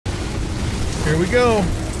Here we go.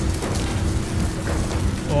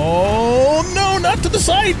 Oh, no, not to the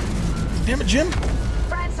side. Damn it, Jim.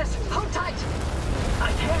 Francis, hold tight.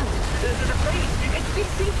 I can't. The plane, it's been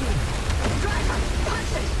sinking. Driver,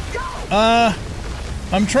 punch it. Go.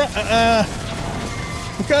 I'm trying.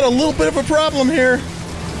 We've got a little bit of a problem here.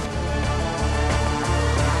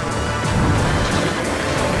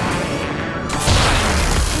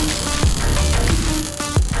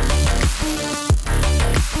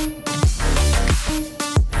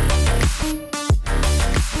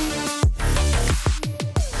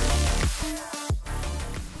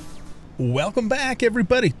 Welcome back,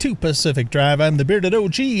 everybody, to Pacific Drive. I'm the Bearded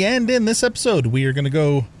OG, and in this episode, we are going to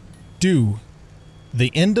go do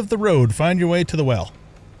the end of the road, find your way to the well.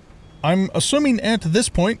 I'm assuming at this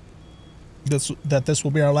point that this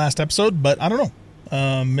will be our last episode, but I don't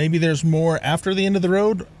know. Maybe there's more after the end of the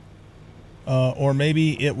road, or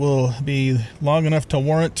maybe it will be long enough to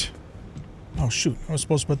warrant... Oh, shoot. I was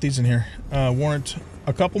supposed to put these in here. Warrant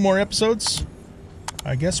a couple more episodes.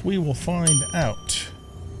 I guess we will find out.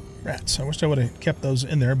 Rats. I wish I would have kept those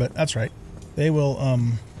in there, but that's right. They will,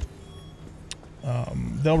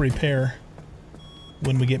 they'll repair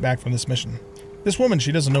when we get back from this mission. This woman,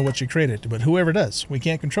 she doesn't know what she created, but whoever does, we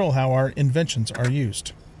can't control how our inventions are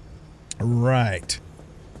used. Right.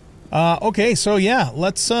 Okay, so yeah,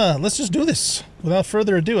 let's just do this. Without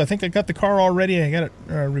further ado, I think I got the car all ready. I got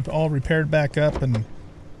it all repaired back up, and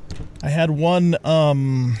I had one,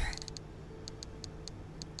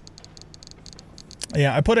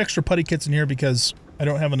 yeah, I put extra putty kits in here because I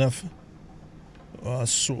don't have enough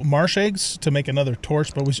marsh eggs to make another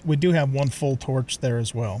torch, but we do have one full torch there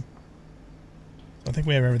as well. So I think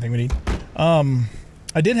we have everything we need.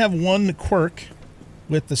 I did have one quirk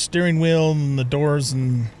with the steering wheel and the doors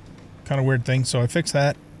and kind of weird things, so I fixed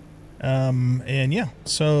that. And yeah,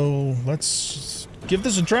 so let's give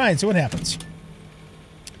this a try and see what happens.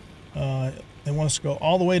 They want us to go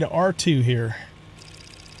all the way to R2 here.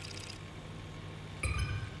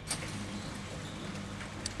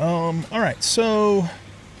 Alright, so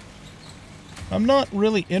I'm not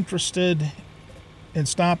really interested in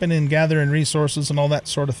stopping and gathering resources and all that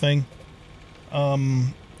sort of thing.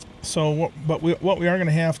 So what we are going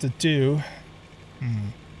to have to do...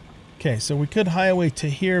 Okay, so we could highway to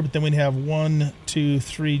here, but then we'd have 1, 2,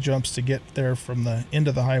 3 jumps to get there from the end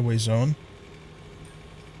of the highway zone.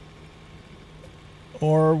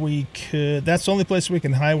 Or we could... That's the only place we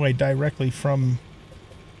can highway directly from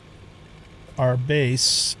our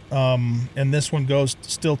base, and this one goes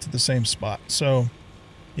still to the same spot. So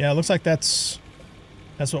yeah, it looks like that's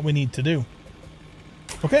what we need to do.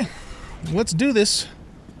 Okay, let's do this,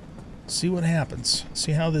 see what happens,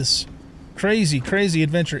 see how this crazy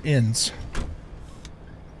adventure ends.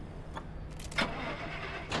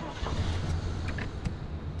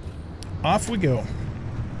 Off we go.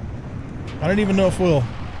 I don't even know if we'll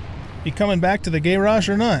be coming back to the garage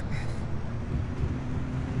or not.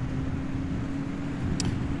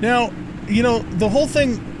 Now, you know, the whole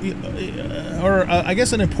thing, or I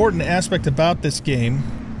guess an important aspect about this game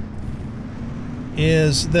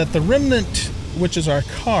is that the remnant, which is our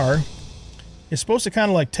car, is supposed to kind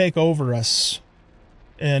of like take over us,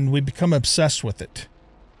 and we become obsessed with it.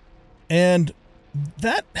 And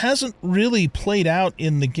that hasn't really played out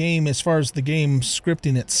in the game as far as the game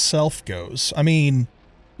scripting itself goes. I mean,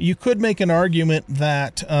 you could make an argument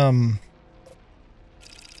that...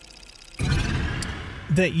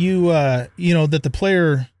 that you know, that the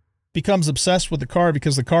player becomes obsessed with the car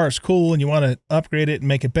because the car is cool and you want to upgrade it and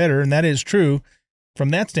make it better, and that is true from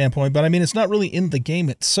that standpoint, but I mean, it's not really in the game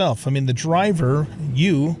itself. I mean, the driver,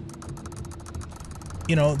 you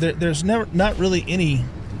know, there's not really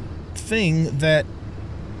anything that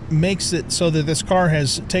makes it so that this car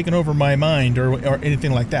has taken over my mind or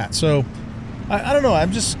anything like that. So, I don't know,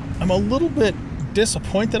 I'm a little bit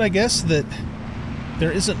disappointed, I guess, that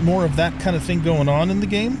there isn't more of that kind of thing going on in the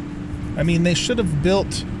game. I mean, they should have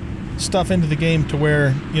built stuff into the game to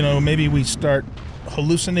where, you know, maybe we start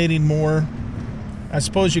hallucinating more. I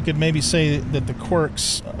suppose you could maybe say that the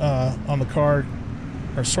quirks on the car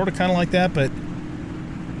are sort of kind of like that, but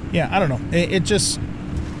yeah, I don't know.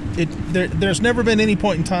 There's never been any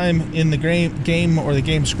point in time in the game or the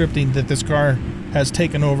game scripting that this car has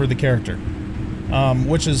taken over the character,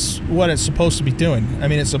 which is what it's supposed to be doing. I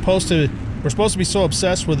mean, we're supposed to be so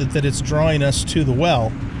obsessed with it that it's drawing us to the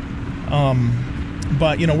well.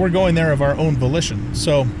 But, you know, we're going there of our own volition.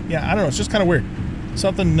 So, yeah, I don't know. It's just kind of weird.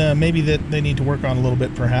 Something maybe that they need to work on a little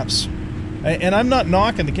bit, perhaps. And I'm not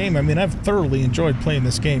knocking the game. I mean, I've thoroughly enjoyed playing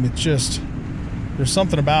this game. It's just, there's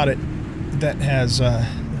something about it that has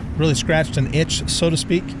really scratched an itch, so to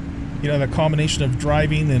speak. you know, the combination of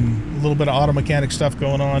driving and a little bit of auto mechanic stuff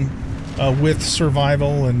going on with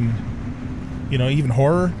survival and, you know, even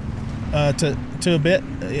horror to a bit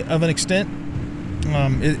of an extent.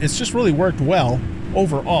 It's just really worked well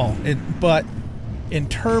overall. But in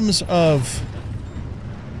terms of,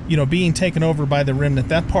 you know, being taken over by the Remnant,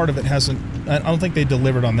 that part of it hasn't. I don't think they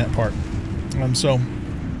delivered on that part. So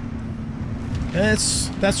that's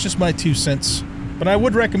just my 2 cents. But I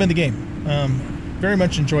would recommend the game. Very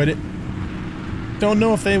much enjoyed it. Don't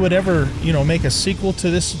know if they would ever, you know, make a sequel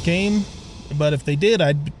to this game, but if they did,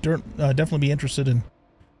 I'd definitely be interested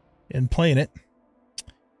in playing it.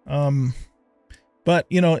 But,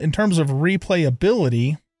 you know, in terms of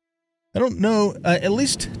replayability, I don't know, at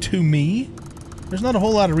least to me, there's not a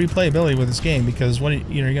whole lot of replayability with this game, because when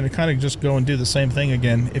you know, you're going to kind of just go and do the same thing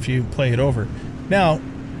again if you play it over. Now,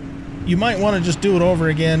 you might want to just do it over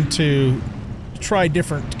again to try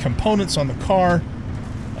different components on the car,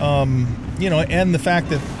 you know, and the fact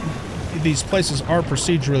that these places are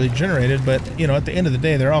procedurally generated, but, you know, at the end of the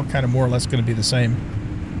day, they're all kind of more or less going to be the same.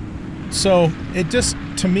 So it just,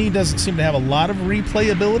 to me, doesn't seem to have a lot of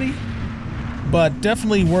replayability, but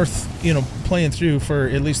definitely worth, you know, playing through for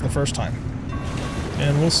at least the first time.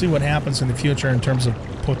 And we'll see what happens in the future in terms of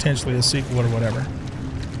potentially a sequel or whatever.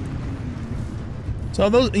 So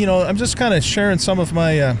those, you know, I'm just kind of sharing some of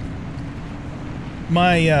my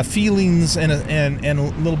my feelings and a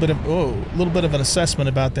little bit of an assessment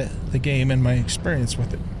about the game and my experience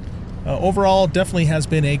with it. Overall, definitely has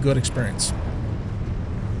been a good experience.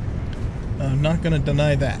 I'm not going to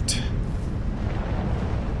deny that.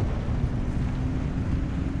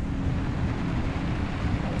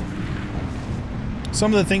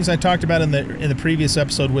 Some of the things I talked about in the previous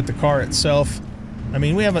episode with the car itself. I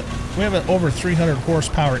mean, we have an over 300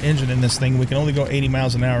 horsepower engine in this thing. We can only go 80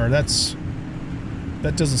 miles an hour.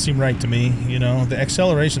 That doesn't seem right to me. You know, the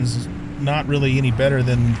acceleration's not really any better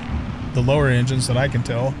than the lower engines that I can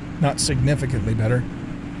tell. Not significantly better.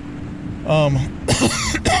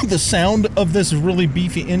 The sound of this really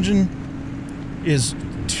beefy engine is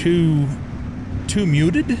too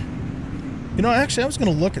muted. You know, actually, I was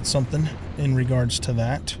going to look at something in regards to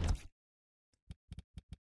that.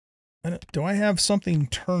 Do I have something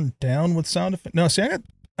turned down with sound effects? No, see,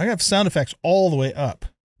 I got sound effects all the way up.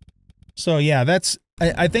 So yeah, that's.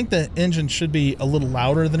 I think the engine should be a little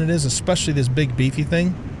louder than it is, especially this big beefy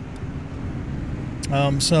thing.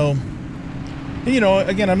 So, you know,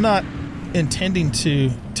 again, I'm not intending to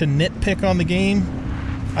nitpick on the game.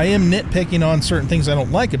 I am nitpicking on certain things I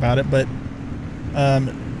don't like about it, but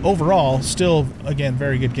overall, still, again,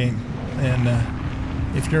 very good game.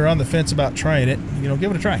 And if you're on the fence about trying it, you know, give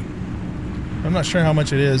it a try. I'm not sure how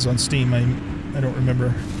much it is on Steam. I don't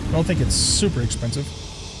remember. I don't think it's super expensive.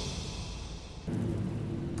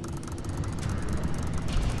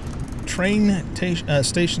 Train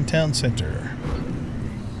station town center.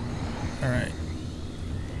 Alright.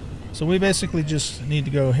 So we basically just need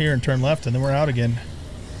to go here and turn left, and then we're out again.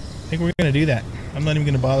 I think we're going to do that. I'm not even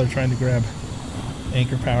going to bother trying to grab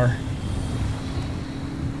anchor power.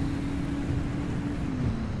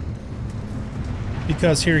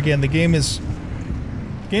 Because here again, the game is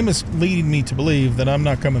leading me to believe that I'm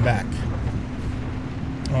not coming back.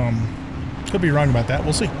 Could be wrong about that.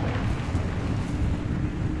 We'll see.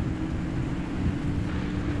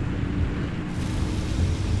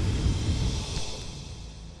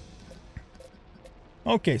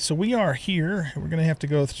 Okay, so we are here. We're going to have to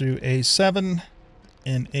go through A7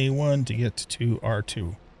 and A1 to get to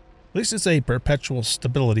R2. At least it's a perpetual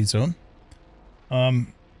stability zone.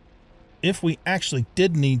 If we actually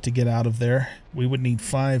did need to get out of there, we would need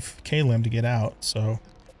 5 KLM to get out. So,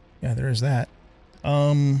 yeah, there is that.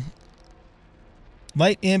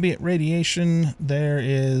 Light ambient radiation. There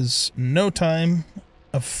is no time.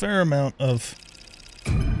 A fair amount of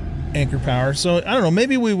anchor power. So, I don't know.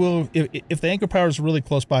 Maybe we will, if the anchor power is really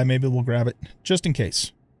close by, maybe we'll grab it, just in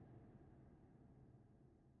case.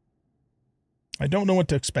 I don't know what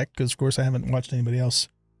to expect, because, of course, I haven't watched anybody else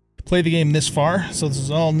play the game this far, so this is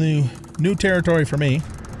all new territory for me.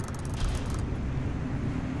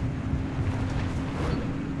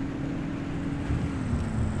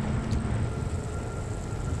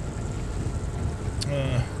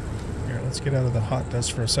 Here, let's get out of the hot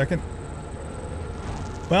dust for a second.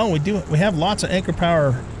 Well, we have lots of anchor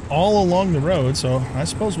power all along the road, so I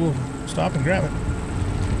suppose we'll stop and grab it.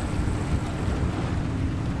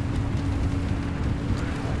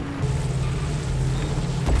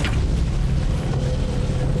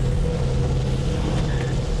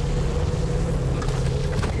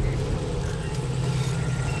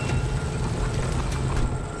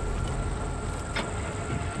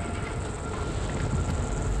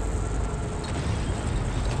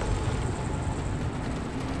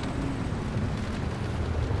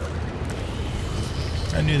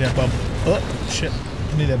 I knew that bubble. Oh, shit.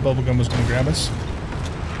 I knew that bubble gum was going to grab us.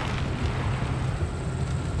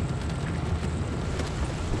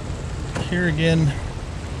 Here again,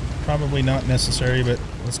 probably not necessary, but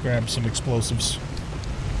let's grab some explosives.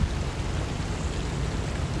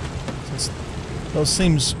 Since those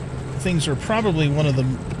things are probably one of the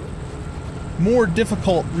more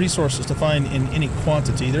difficult resources to find in any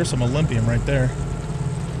quantity. There's some Olympium right there.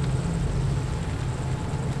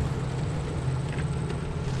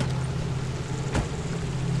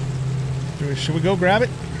 Should we go grab it?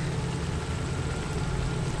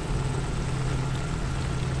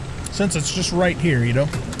 Since it's just right here, you know?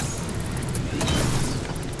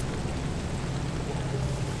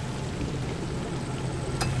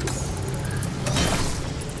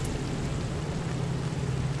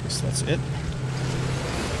 Guess that's it.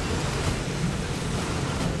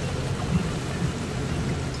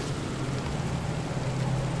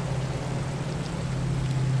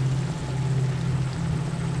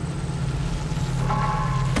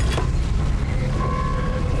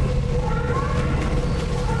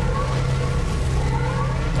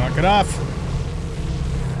 It off.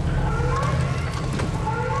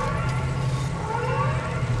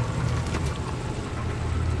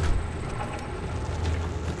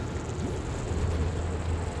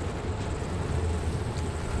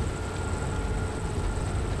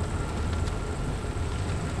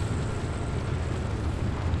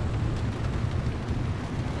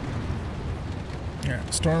 Yeah,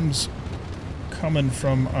 storm's coming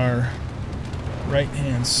from our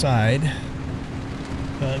right-hand side.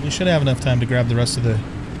 We should have enough time to grab the rest of the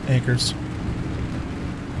anchors.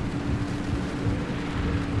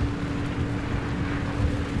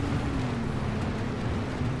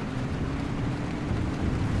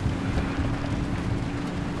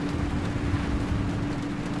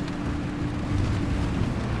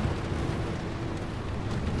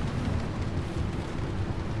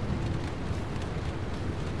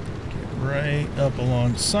 Get right up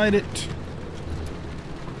alongside it.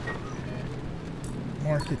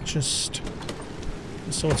 Mark it just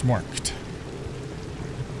so it's marked.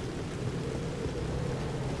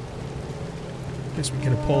 Guess we could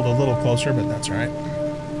have pulled a little closer, but that's all right.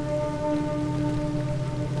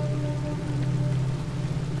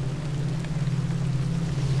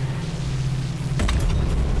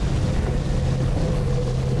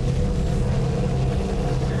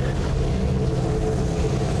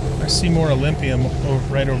 I see more Olympium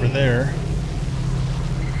right over there.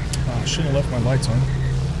 Oh, I shouldn't have left my lights on.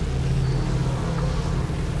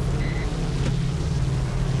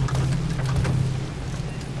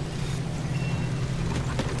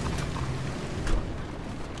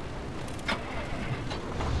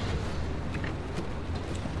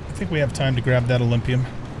 I think we have time to grab that Olympium.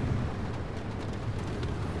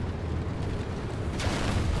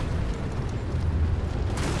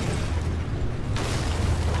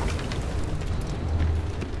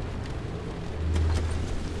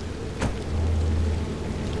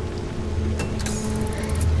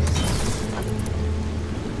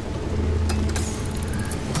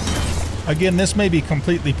 Again, this may be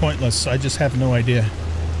completely pointless. I just have no idea.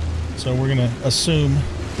 So we're going to assume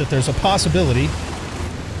that there's a possibility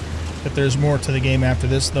that there's more to the game after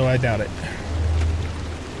this, though I doubt it.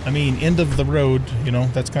 I mean, end of the road, you know,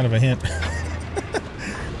 that's kind of a hint.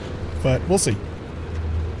 But we'll see.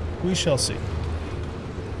 We shall see.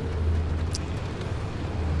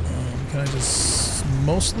 Can I just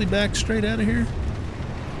mostly back straight out of here?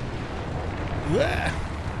 Yeah.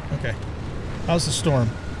 Okay. How's the storm?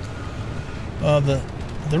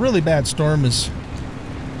 The really bad storm is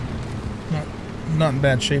not in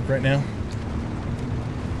bad shape right now.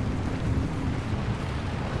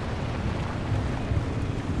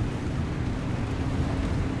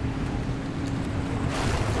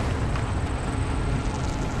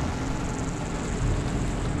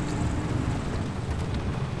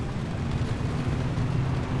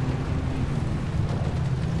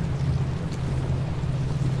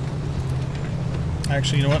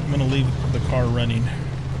 Actually, you know what? I'm going to leave the car running.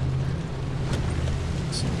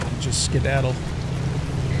 So just skedaddle.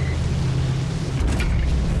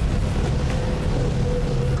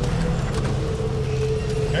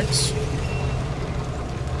 X.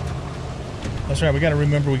 That's right. We got to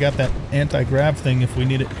remember we got that anti-grav thing if we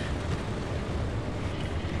need it.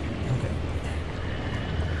 Okay.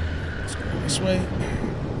 Let's go this way.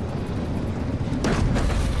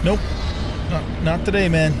 Nope. Not today,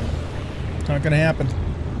 man. Not gonna happen.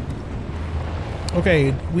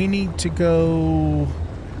 Okay, we need to go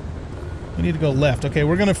left. Okay,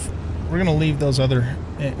 we're gonna leave those other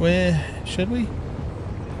should we?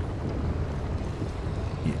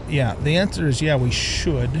 Yeah, the answer is yeah, we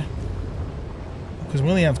should. Because we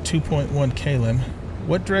only have 2.1 klim.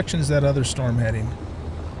 What direction is that other storm heading?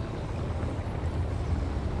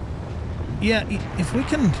 Yeah, if we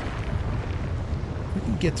can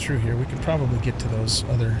get through here, we can probably get to those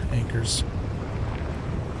other anchors.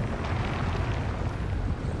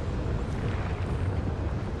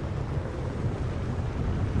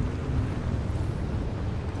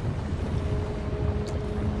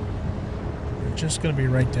 We're just going to be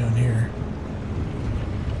right down here.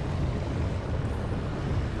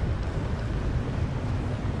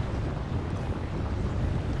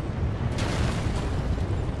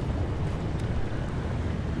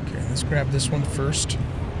 Let's grab this one first.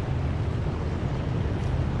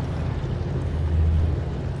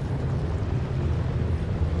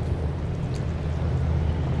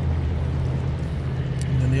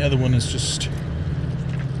 And then the other one is just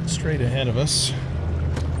straight ahead of us.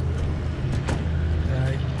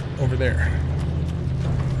 Right over there.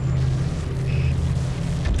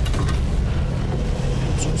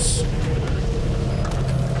 Oops.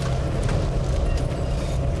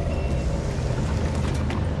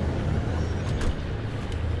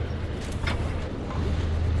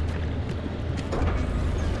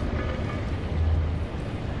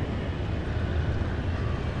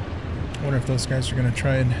 I wonder if those guys are going to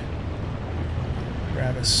try and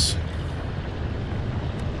grab us.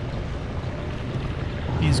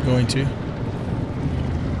 He's going to.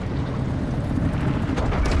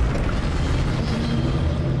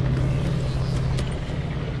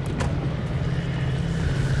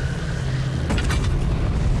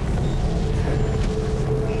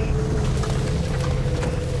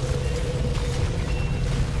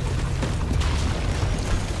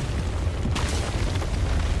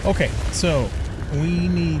 Okay, so we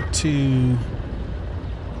need to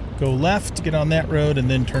go left to get on that road and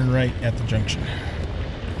then turn right at the junction.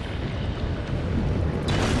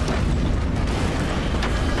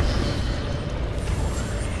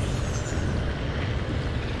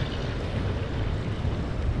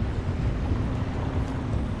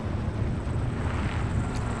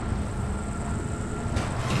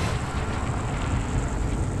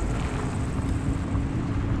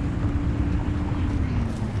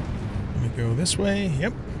 Go this way.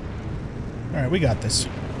 Yep. All right, we got this.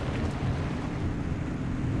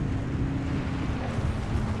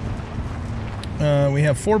 We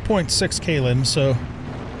have 4.6 klim, so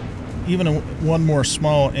even one more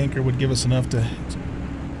small anchor would give us enough to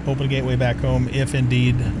open a gateway back home if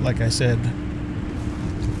indeed, like I said,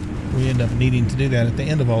 we end up needing to do that at the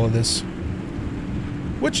end of all of this.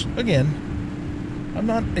 Which, again, I'm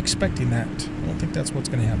not expecting that. I don't think that's what's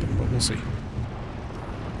going to happen, but we'll see.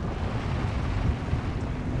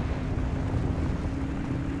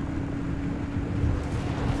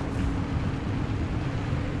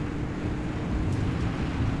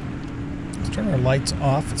 Turn our lights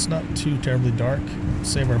off. It's not too terribly dark.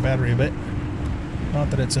 Save our battery a bit.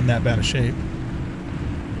 Not that it's in that bad a shape.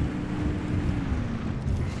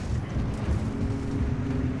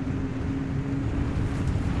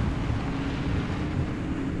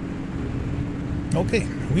 Okay,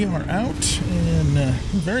 we are out and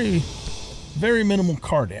very minimal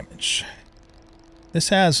car damage. This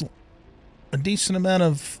has a decent amount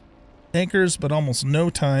of anchors, but almost no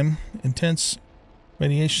time. Intense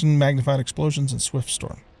radiation, magnified explosions, and swift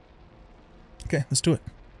storm. Okay, let's do it.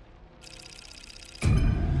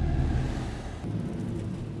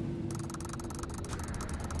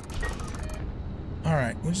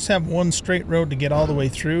 Alright, we just have one straight road to get all the way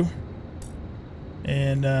through.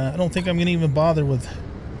 And I don't think I'm going to even bother with...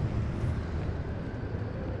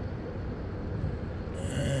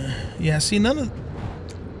 yeah, see, none of...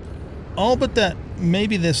 all but that,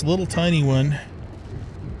 maybe this little tiny one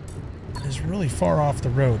is really far off the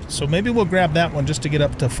road. So maybe we'll grab that one just to get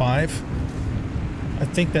up to 5. I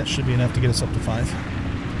think that should be enough to get us up to 5.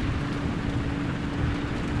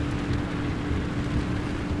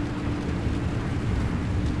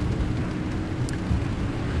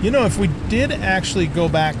 You know, if we did actually go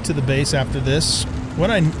back to the base after this, what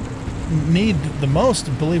I need the most,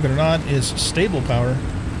 believe it or not, is stable power.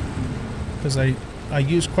 Because I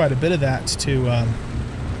use quite a bit of that to...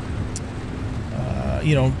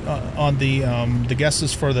 you know, on the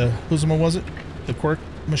guesses for the, whose one was it? The quirk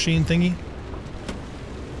machine thingy?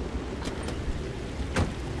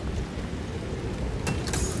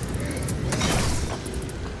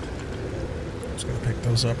 I'm just going to pick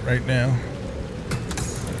those up right now.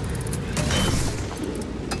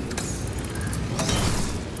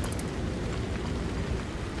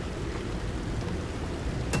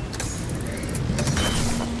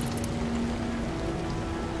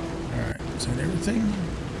 Is that everything?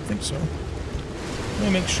 I think so.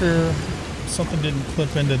 Let me make sure something didn't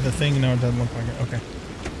clip into the thing. No, it doesn't look like it. Okay.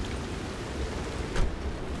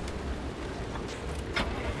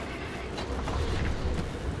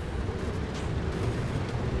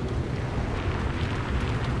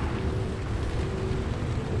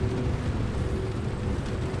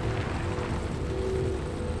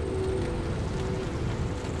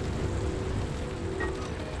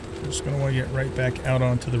 Just going to want to get right back out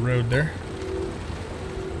onto the road there.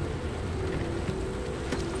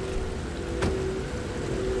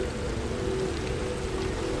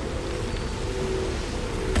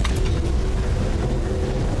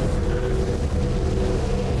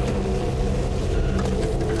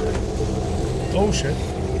 Oh shit.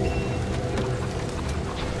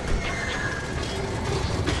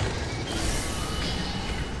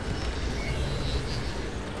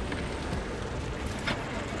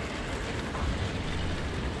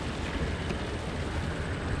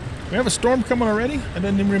 We have a storm coming already? I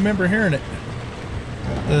didn't even remember hearing it.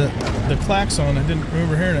 The klaxon, I didn't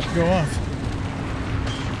remember hearing it go off.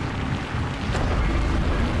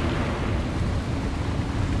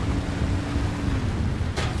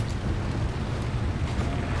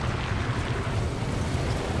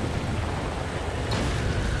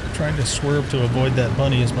 Trying to swerve to avoid that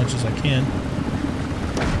bunny as much as I can.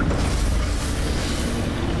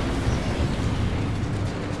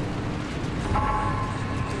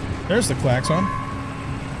 There's the klaxon.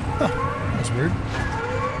 Huh, that's weird.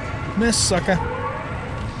 Miss, sucker.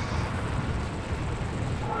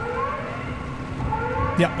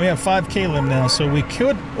 Yeah, we have 5 K-lim now, so we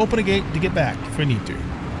could open a gate to get back if we need to.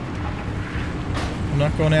 I'm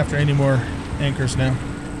not going after any more anchors now.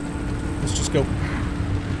 Let's just go.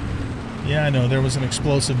 Yeah, I know, there was an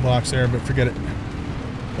explosive box there, but forget it.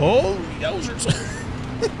 Oh, yowzers.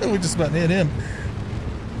 We just about hit him.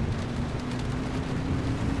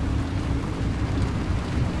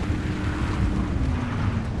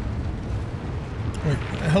 Wait,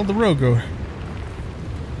 where the hell did the road go?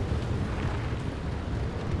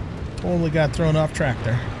 Totally got thrown off track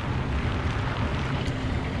there.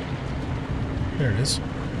 There it is.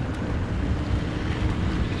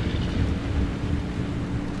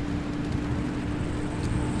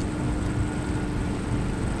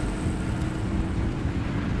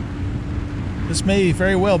 This may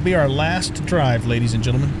very well be our last drive, ladies and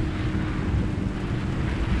gentlemen.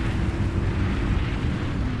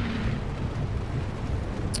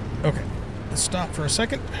 Okay, let's stop for a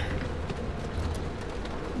second.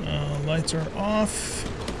 Lights are off.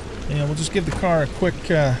 And we'll just give the car a quick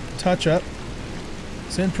touch up.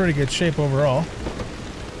 It's in pretty good shape overall.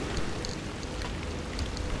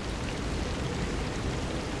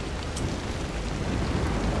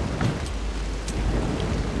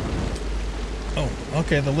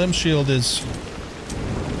 Okay, the limb shield is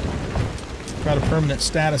got a permanent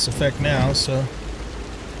status effect now, so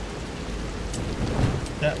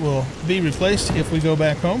that will be replaced if we go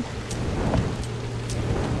back home.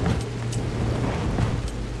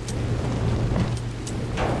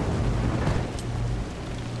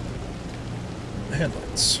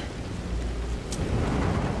 Headlights.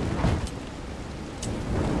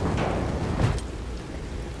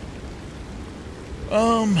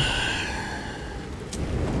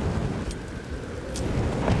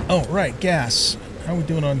 Oh, right, gas. How are we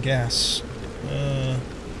doing on gas?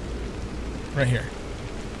 Right here.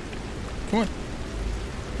 Come on.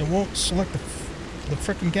 It won't select the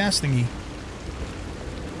frickin' gas thingy.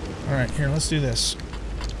 Alright, here, let's do this.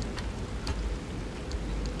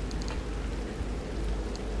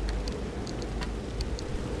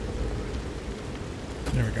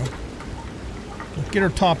 There we go. Let's get her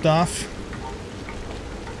topped off.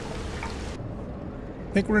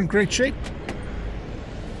 I think we're in great shape.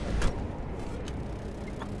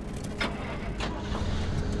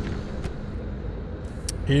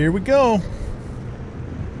 Here we go.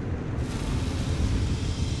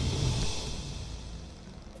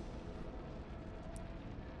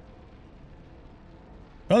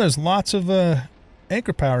 Well, there's lots of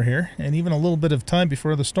anchor power here, and even a little bit of time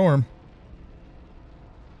before the storm.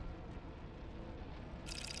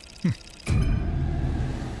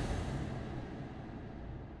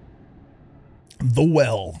 The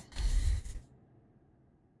well.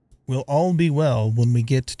 We'll all be well when we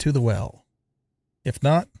get to the well. If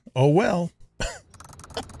not, oh well.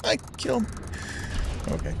 I killed.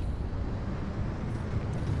 Okay.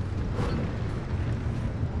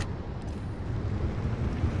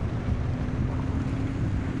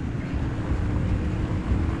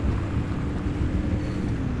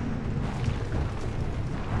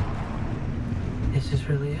 This is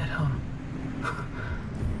really it, huh?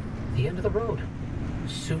 the end of the road.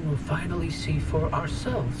 Soon we'll finally see for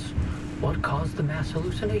ourselves what caused the mass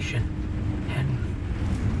hallucination and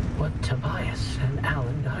what Tobias and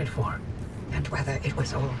Alan died for. And whether it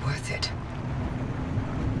was all worth it.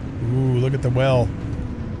 Ooh, look at the well.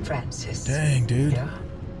 Francis. Dang, dude. Yeah?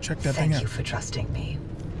 Check that thing Thank out. you for trusting me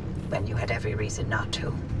when you had every reason not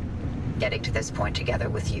to. Getting to this point together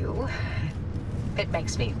with you, it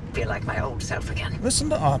makes me feel like my old self again. Listen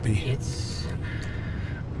to Oppie. It's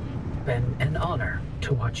been an honor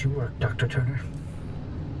to watch you work, Dr. Turner.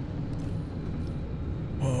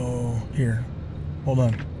 Whoa, here. Hold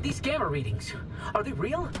on. These gamma readings, are they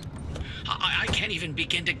real? I can't even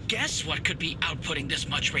begin to guess what could be outputting this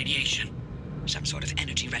much radiation. Some sort of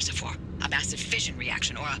energy reservoir, a massive fission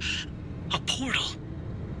reaction, or A portal.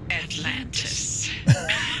 Atlantis.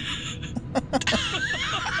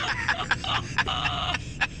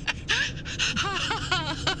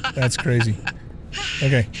 That's crazy.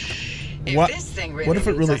 Okay. If this thing really what if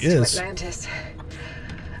it really leads us to is? Atlantis,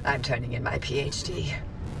 I'm turning in my PhD.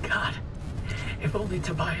 God, if only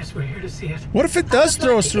Tobias were here to see it. What if it does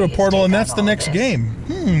throw us through a portal and that's the next game?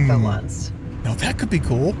 For once. Now that could be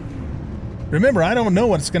cool. Remember, I don't know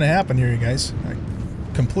what's going to happen here, you guys.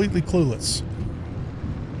 I'm completely clueless.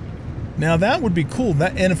 Now that would be cool.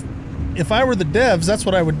 That, and if I were the devs, that's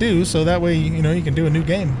what I would do. So that way, you know, you can do a new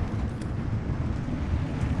game.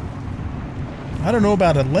 I don't know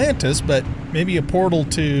about Atlantis, but maybe a portal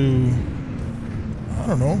to, I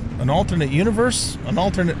don't know, an alternate universe, an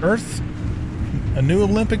alternate Earth, a new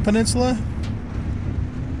Olympic Peninsula.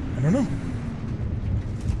 I don't know.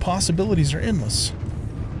 The possibilities are endless.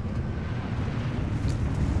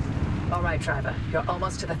 All right, driver, you're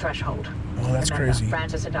almost to the threshold. Oh, that's Remember, crazy.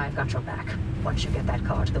 Francis and I have got your back. Once you get that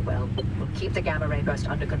car to the well, we'll keep the gamma ray burst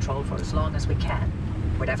under control for as long as we can.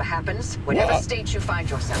 Whatever happens, whatever state you find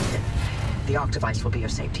yourself in, the arc device will be your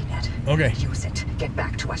safety net. Okay. Use it. Get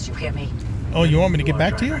back to us, you hear me? Oh, you want me to get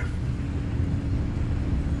back to you?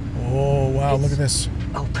 Oh, wow, look at this.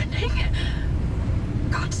 Opening?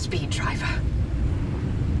 Godspeed, driver.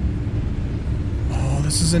 Oh,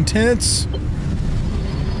 this is intense.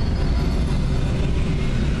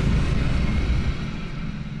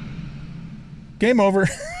 Game over.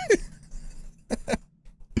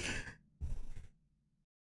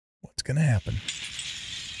 What's gonna happen?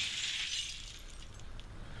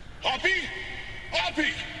 Oppie?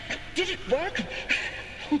 Oppie! Did it work?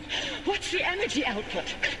 What's the energy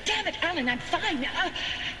output? Damn it, Alan, I'm fine.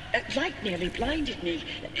 Light nearly blinded me.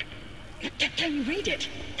 Can you read it?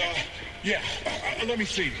 Yeah, let me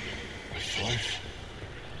see.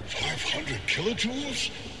 500 kilojoules?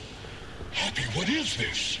 Oppie, what is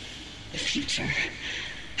this? The future.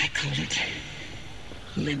 I call it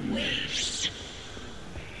limb waves.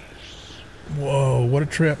 Whoa, what a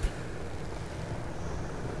trip.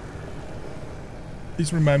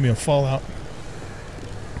 These remind me of Fallout.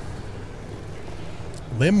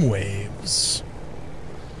 Limb waves.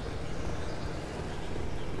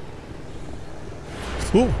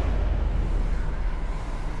 Cool.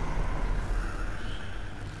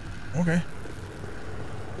 Okay.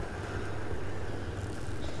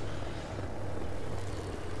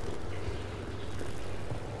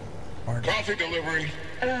 Coffee delivery.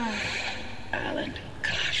 Alan,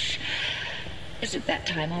 gosh. Is it that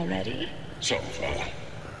time already? So,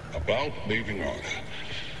 about leaving Arda.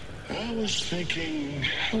 I was thinking,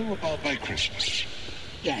 how about by Christmas?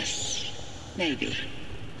 Yes, maybe.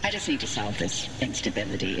 I just need to solve this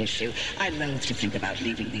instability issue. I loathe to think about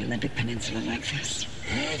leaving the Olympic Peninsula like this.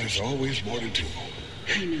 There's always more to do.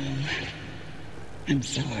 I know. I'm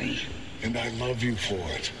sorry. And I love you for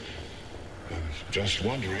it. I'm just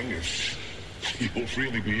wondering if you'll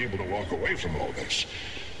really be able to walk away from all this.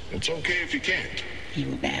 It's okay if you can't.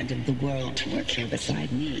 You abandoned the world to work here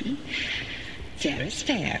beside me. Fair is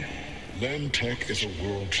fair. Lemtech is a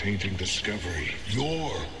world-changing discovery.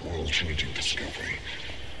 Your world-changing discovery.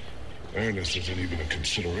 Fairness isn't even a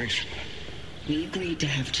consideration. We agreed to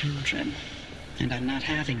have children, and I'm not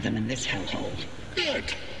having them in this hellhole.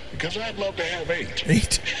 Good, because I'd love to have 8.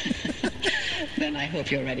 8? Then I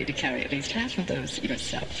hope you're ready to carry at least half of those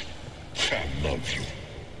yourself. I love you.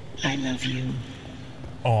 I love you.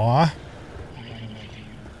 Aw.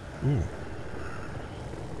 Ooh.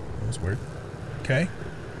 That was weird. Okay.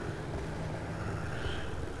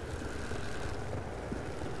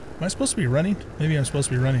 Am I supposed to be running? Maybe I'm supposed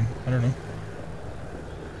to be running. I don't know.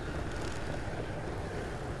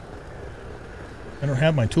 I don't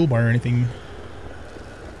have my toolbar or anything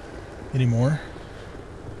anymore.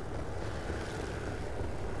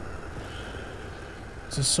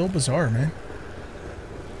 This is so bizarre, man.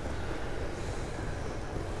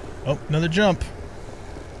 Oh, another jump.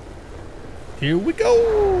 Here we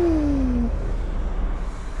go.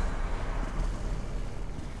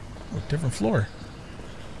 Oh, different floor.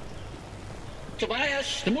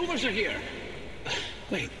 Tobias, the movers are here.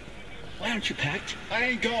 Wait, why aren't you packed? I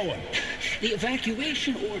ain't going. The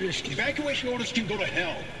evacuation orders. Evacuation orders can go to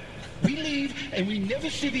hell. We leave and we never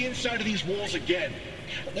see the inside of these walls again.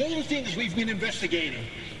 All the things we've been investigating,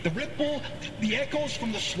 the ripple, the echoes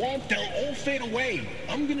from the swamp, they'll all fade away.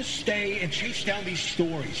 I'm gonna stay and chase down these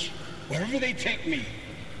stories, wherever they take me.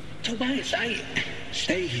 Tobias,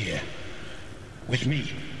 Stay here. With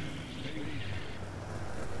me.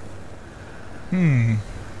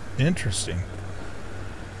 Interesting.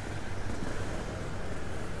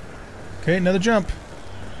 Okay, another jump.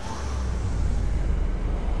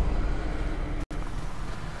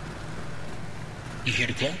 you here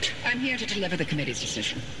to gloat? I'm here to deliver the committee's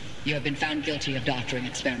decision. You have been found guilty of doctoring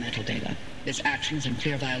experimental data. This action is in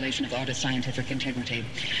clear violation of artist scientific integrity.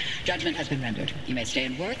 Judgment has been rendered. You may stay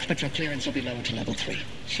and work, but your clearance will be lowered to level 3.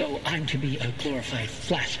 So I'm to be a glorified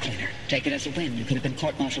flash cleaner. Take it as a win. You could have been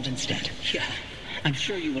court-martialed instead. Yeah, I'm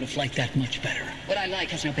sure you would have liked that much better. What I like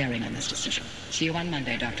has no bearing on this decision. See you on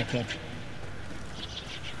Monday, Dr. Cook.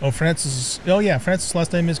 Oh, Francis. Oh, yeah, Francis'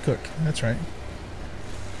 last name is Cook. That's right.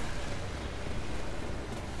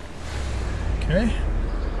 Okay.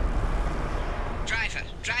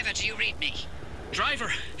 Driver, do you read me?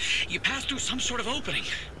 Driver, you passed through some sort of opening.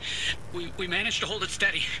 We managed to hold it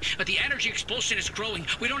steady, but the energy expulsion is growing.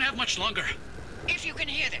 We don't have much longer. If you can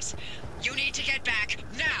hear this, you need to get back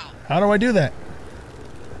now. How do I do that?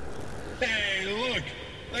 Hey, look!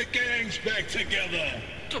 The gang's back together!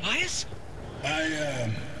 Tobias?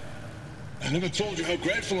 I never told you how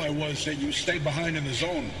grateful I was that you stayed behind in the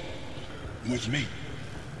zone. With me.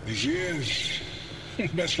 These years,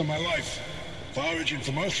 best of my life. Foraging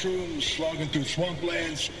for mushrooms, slogging through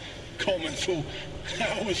swamplands, combing through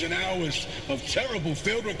hours and hours of terrible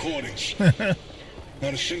field recordings.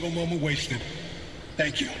 Not a single moment wasted.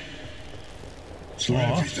 Thank you. For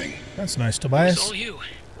everything. That's nice, It Tobias. was all you.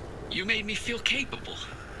 You made me feel capable.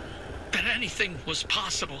 That anything was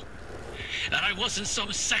possible. That I wasn't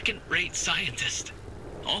some second-rate scientist.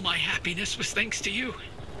 All my happiness was thanks to you.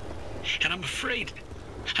 And I'm afraid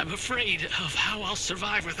of how I'll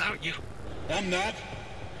survive without you. I'm not.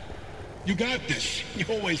 You got this. You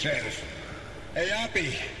always have. Hey,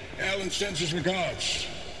 Oppie. Alan sends his regards.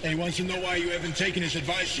 And he wants to know why you haven't taken his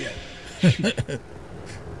advice yet.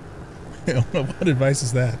 I don't know what advice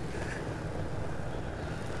is that.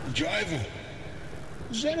 Driver,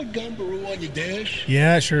 is that a gumbaroo on your dash?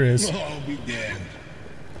 Yeah, it sure is. Oh, I'll be damned.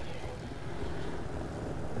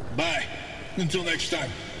 Bye. Until next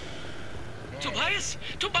time. Tobias?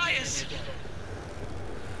 Tobias!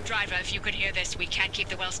 Driver, if you can hear this, we can't keep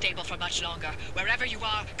the well stable for much longer. Wherever you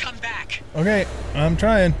are, come back. Okay, I'm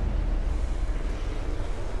trying.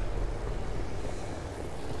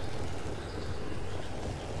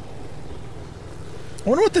 I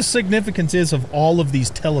wonder what the significance is of all of these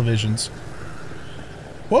televisions.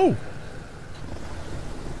 Whoa!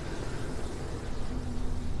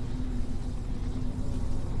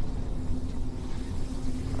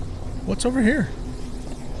 What's over here?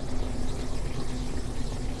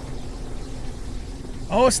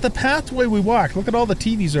 Oh, it's the pathway we walked. Look at all the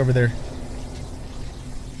TVs over there.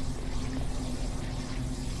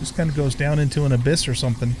 Just kind of goes down into an abyss or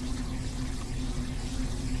something.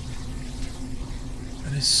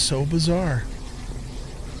 That is so bizarre.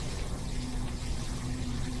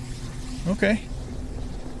 Okay.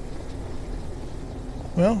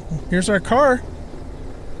 Well, here's our car.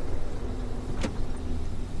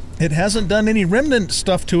 It hasn't done any remnant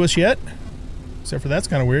stuff to us yet. Except for that's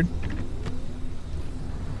kind of weird.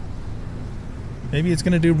 Maybe it's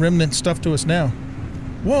going to do remnant stuff to us now.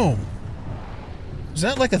 Whoa! Is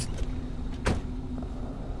that like a...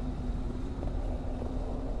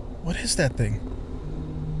 What is that thing?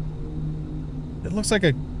 It looks like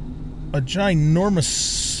a ginormous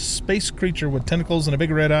space creature with tentacles and a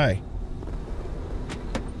big red eye.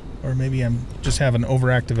 Or maybe I'm just having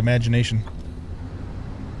overactive imagination.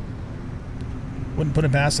 Wouldn't put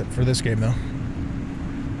it past it for this game, though.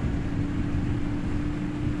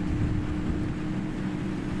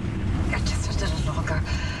 Just a little longer.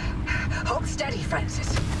 Hold steady, Francis.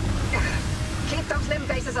 Keep those limb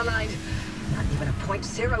bases aligned. Not even a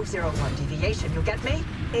 .001 deviation, you get me?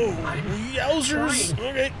 Oh, yowzers!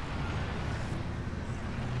 Okay.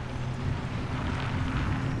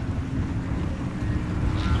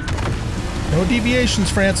 No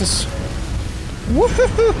deviations, Francis.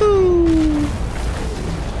 Woohoo!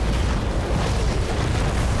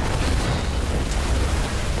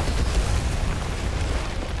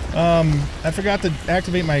 I forgot to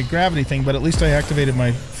activate my gravity thing, but at least I activated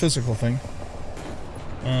my physical thing.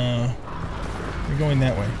 We're going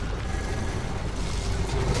that way.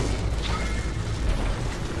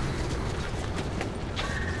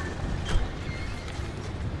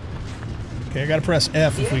 Okay, I gotta press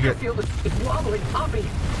F if we get... It's wobbling, Poppy.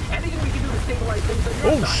 Anything we can do to stabilize things on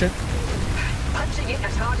your side? Shit. Punching it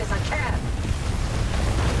as hard as I can.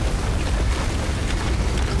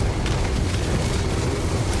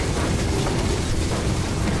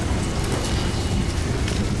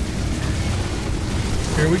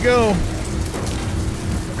 Here we go.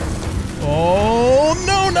 Oh,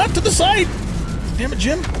 no, not to the side. Damn it,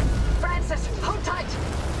 Jim. Francis, hold tight.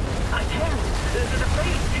 I can't. The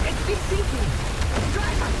face, it's sinking.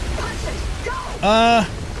 Driver, punch it. Go.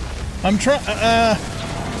 I'm trying.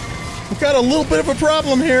 We've got a little bit of a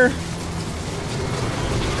problem here.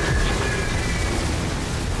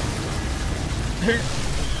 Here.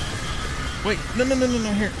 Wait, no,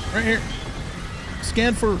 here, right here.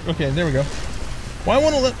 Scan for, okay, there we go. Well, I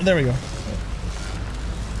want to let, there we go.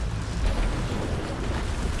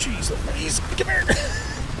 Jeez Louise, come here.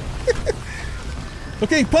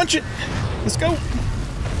 Okay, punch it. Let's go.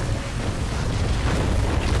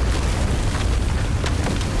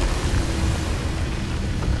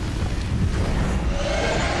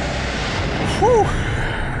 Whew.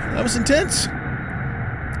 That was intense.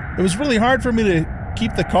 It was really hard for me to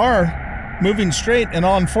keep the car moving straight and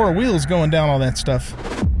on four wheels going down all that stuff.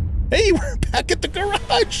 Hey, we're back at the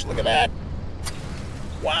garage. Look at that.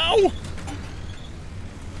 Wow.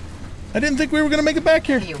 I didn't think we were going to make it back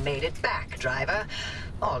here. You made it back, driver.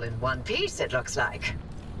 All in one piece, it looks like.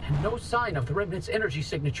 And no sign of the Remnant's energy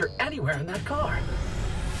signature anywhere in that car.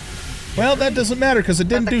 Well, that doesn't matter because it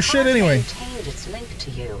didn't do shit anyway. Maintained its link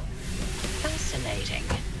to you. Fascinating.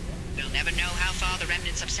 We'll never know how far the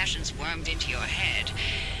Remnant's obsessions wormed into your head,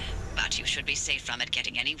 but you should be safe from it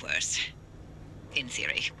getting any worse. In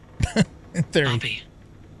theory. In theory. Poppy,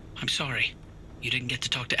 I'm sorry. You didn't get to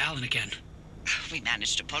talk to Alan again. We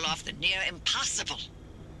managed to pull off the near impossible.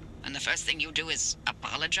 And the first thing you do is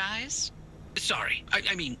apologize? Sorry.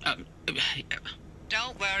 I mean,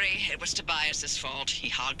 Don't worry, it was Tobias's fault. He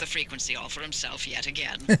hogged the frequency all for himself yet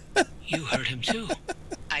again. You heard him too.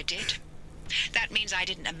 I did. That means I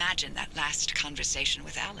didn't imagine that last conversation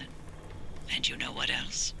with Alan. And you know what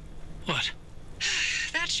else? What?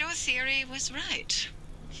 That your theory was right.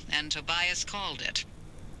 And Tobias called it.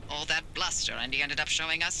 All that bluster, and he ended up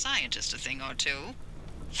showing us scientists a thing or two.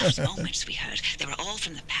 Those moments we heard, they were all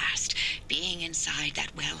from the past. Being inside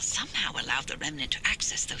that well somehow allowed the Remnant to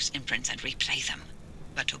access those imprints and replay them.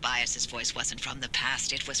 But Tobias's voice wasn't from the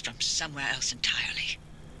past, it was from somewhere else entirely.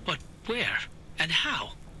 But where? And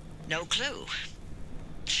how? No clue.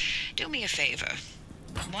 Do me a favor.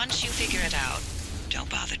 Once you figure it out, don't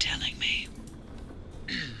bother telling me.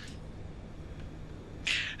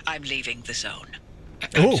 I'm leaving the zone.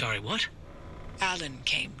 I'm sorry, what? Alan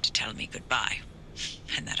came to tell me goodbye,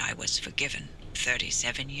 and that I was forgiven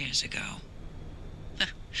 37 years ago.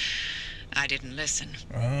 I didn't listen.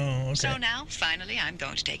 Oh, okay. So now, finally, I'm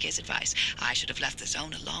going to take his advice. I should have left the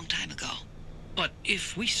zone a long time ago. But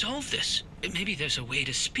if we solve this, maybe there's a way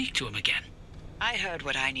to speak to him again. I heard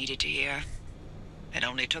what I needed to hear. It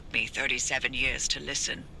only took me 37 years to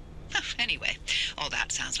listen. Anyway, all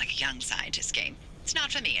that sounds like a young scientist game. It's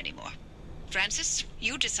not for me anymore. Francis,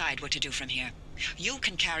 you decide what to do from here. You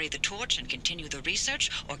can carry the torch and continue the research,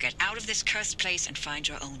 or get out of this cursed place and find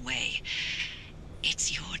your own way.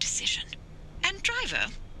 It's your decision. And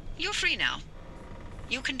driver, you're free now.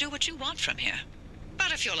 You can do what you want from here.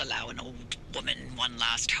 But if you'll allow an old woman one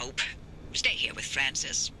last hope, stay here with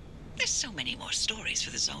Francis. There's so many more stories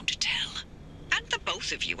for the zone to tell. And the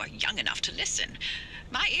both of you are young enough to listen.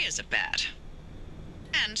 My ears are bad.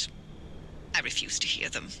 And I refuse to hear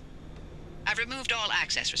them. I've removed all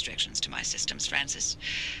access restrictions to my systems, Francis.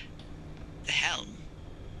 The helm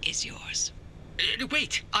is yours.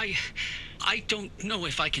 Wait, I don't know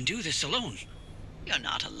if I can do this alone. You're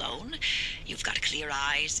not alone. You've got clear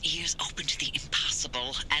eyes, ears open to the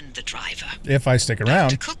impossible, and the driver. If I stick around.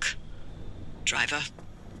 Dr. Cook, driver.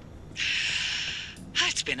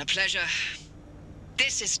 It's been a pleasure.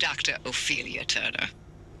 This is Dr. Ophelia Turner.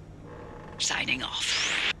 Signing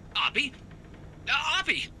off. Abby?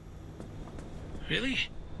 Abby! Really?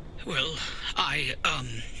 Well,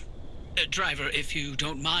 driver, if you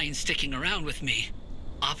don't mind sticking around with me,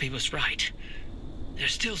 Abby was right.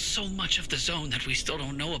 There's still so much of the zone that we still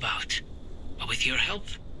don't know about. But with your help,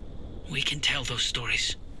 we can tell those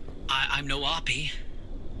stories. I'm no Abby,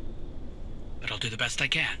 but I'll do the best I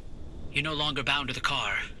can. You're no longer bound to the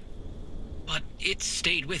car, but it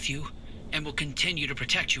stayed with you, and will continue to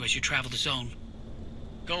protect you as you travel the zone.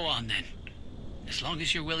 Go on then. As long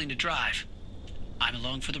as you're willing to drive, I'm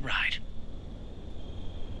along for the ride.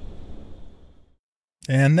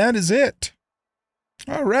 And that is it.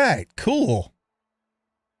 All right, cool.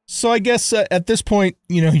 So I guess at this point,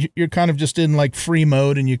 you know, you're kind of just in like free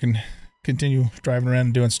mode and you can continue driving around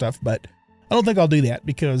and doing stuff, but I don't think I'll do that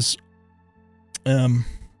because I'm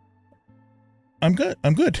good.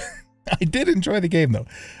 I'm good. I did enjoy the game though.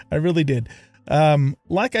 I really did.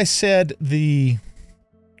 Like I said,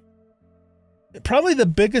 probably the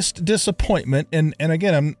biggest disappointment, and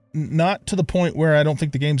again, I'm not to the point where I don't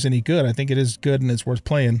think the game's any good. I think it is good and it's worth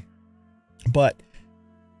playing, but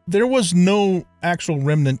there was no actual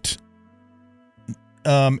Remnant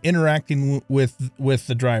interacting with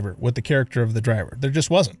the driver, with the character of the driver. There just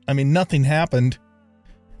wasn't. I mean, nothing happened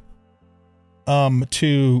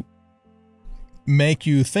to make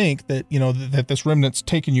you think that, you know, that this Remnant's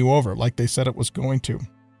taking you over like they said it was going to.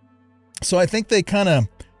 So I think they kind of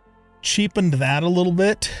cheapened that a little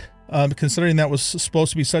bit, considering that was supposed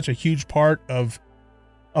to be such a huge part of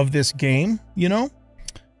this game, you know?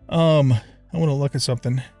 I want to look at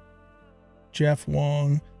something. Jeff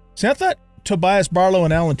Wong. See, I thought Tobias Barlow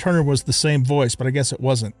and Alan Turner was the same voice, but I guess it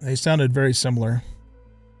wasn't. They sounded very similar.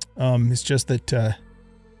 It's just that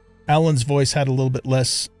Alan's voice had a little bit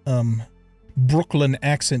less Brooklyn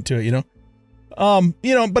accent to it, you know?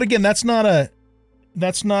 But again, that's not a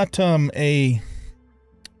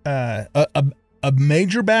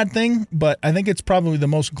major bad thing, but I think it's probably the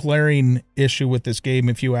most glaring issue with this game,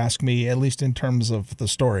 if you ask me, at least in terms of the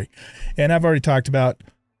story. And I've already talked about,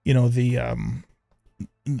 you know, the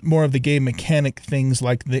more of the game mechanic things,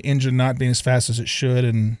 like the engine not being as fast as it should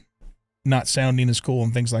and not sounding as cool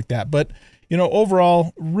and things like that. But, you know,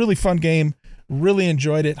 overall, really fun game. Really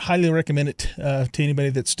enjoyed it. Highly recommend it to anybody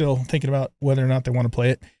that's still thinking about whether or not they want to play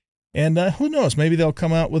it. And who knows, maybe they'll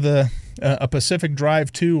come out with a Pacific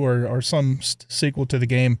Drive 2 or some sequel to the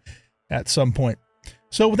game at some point.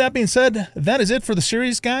 So with that being said, that is it for the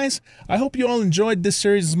series, guys. I hope you all enjoyed this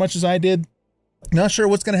series as much as I did. Not sure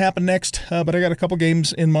what's going to happen next, but I got a couple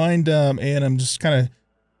games in mind, and I'm just kind of,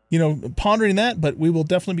 you know, pondering that. But we will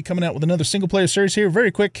definitely be coming out with another single-player series here very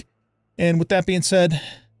quick. And with that being said,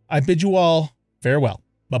 I bid you all farewell.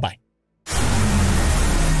 Bye-bye.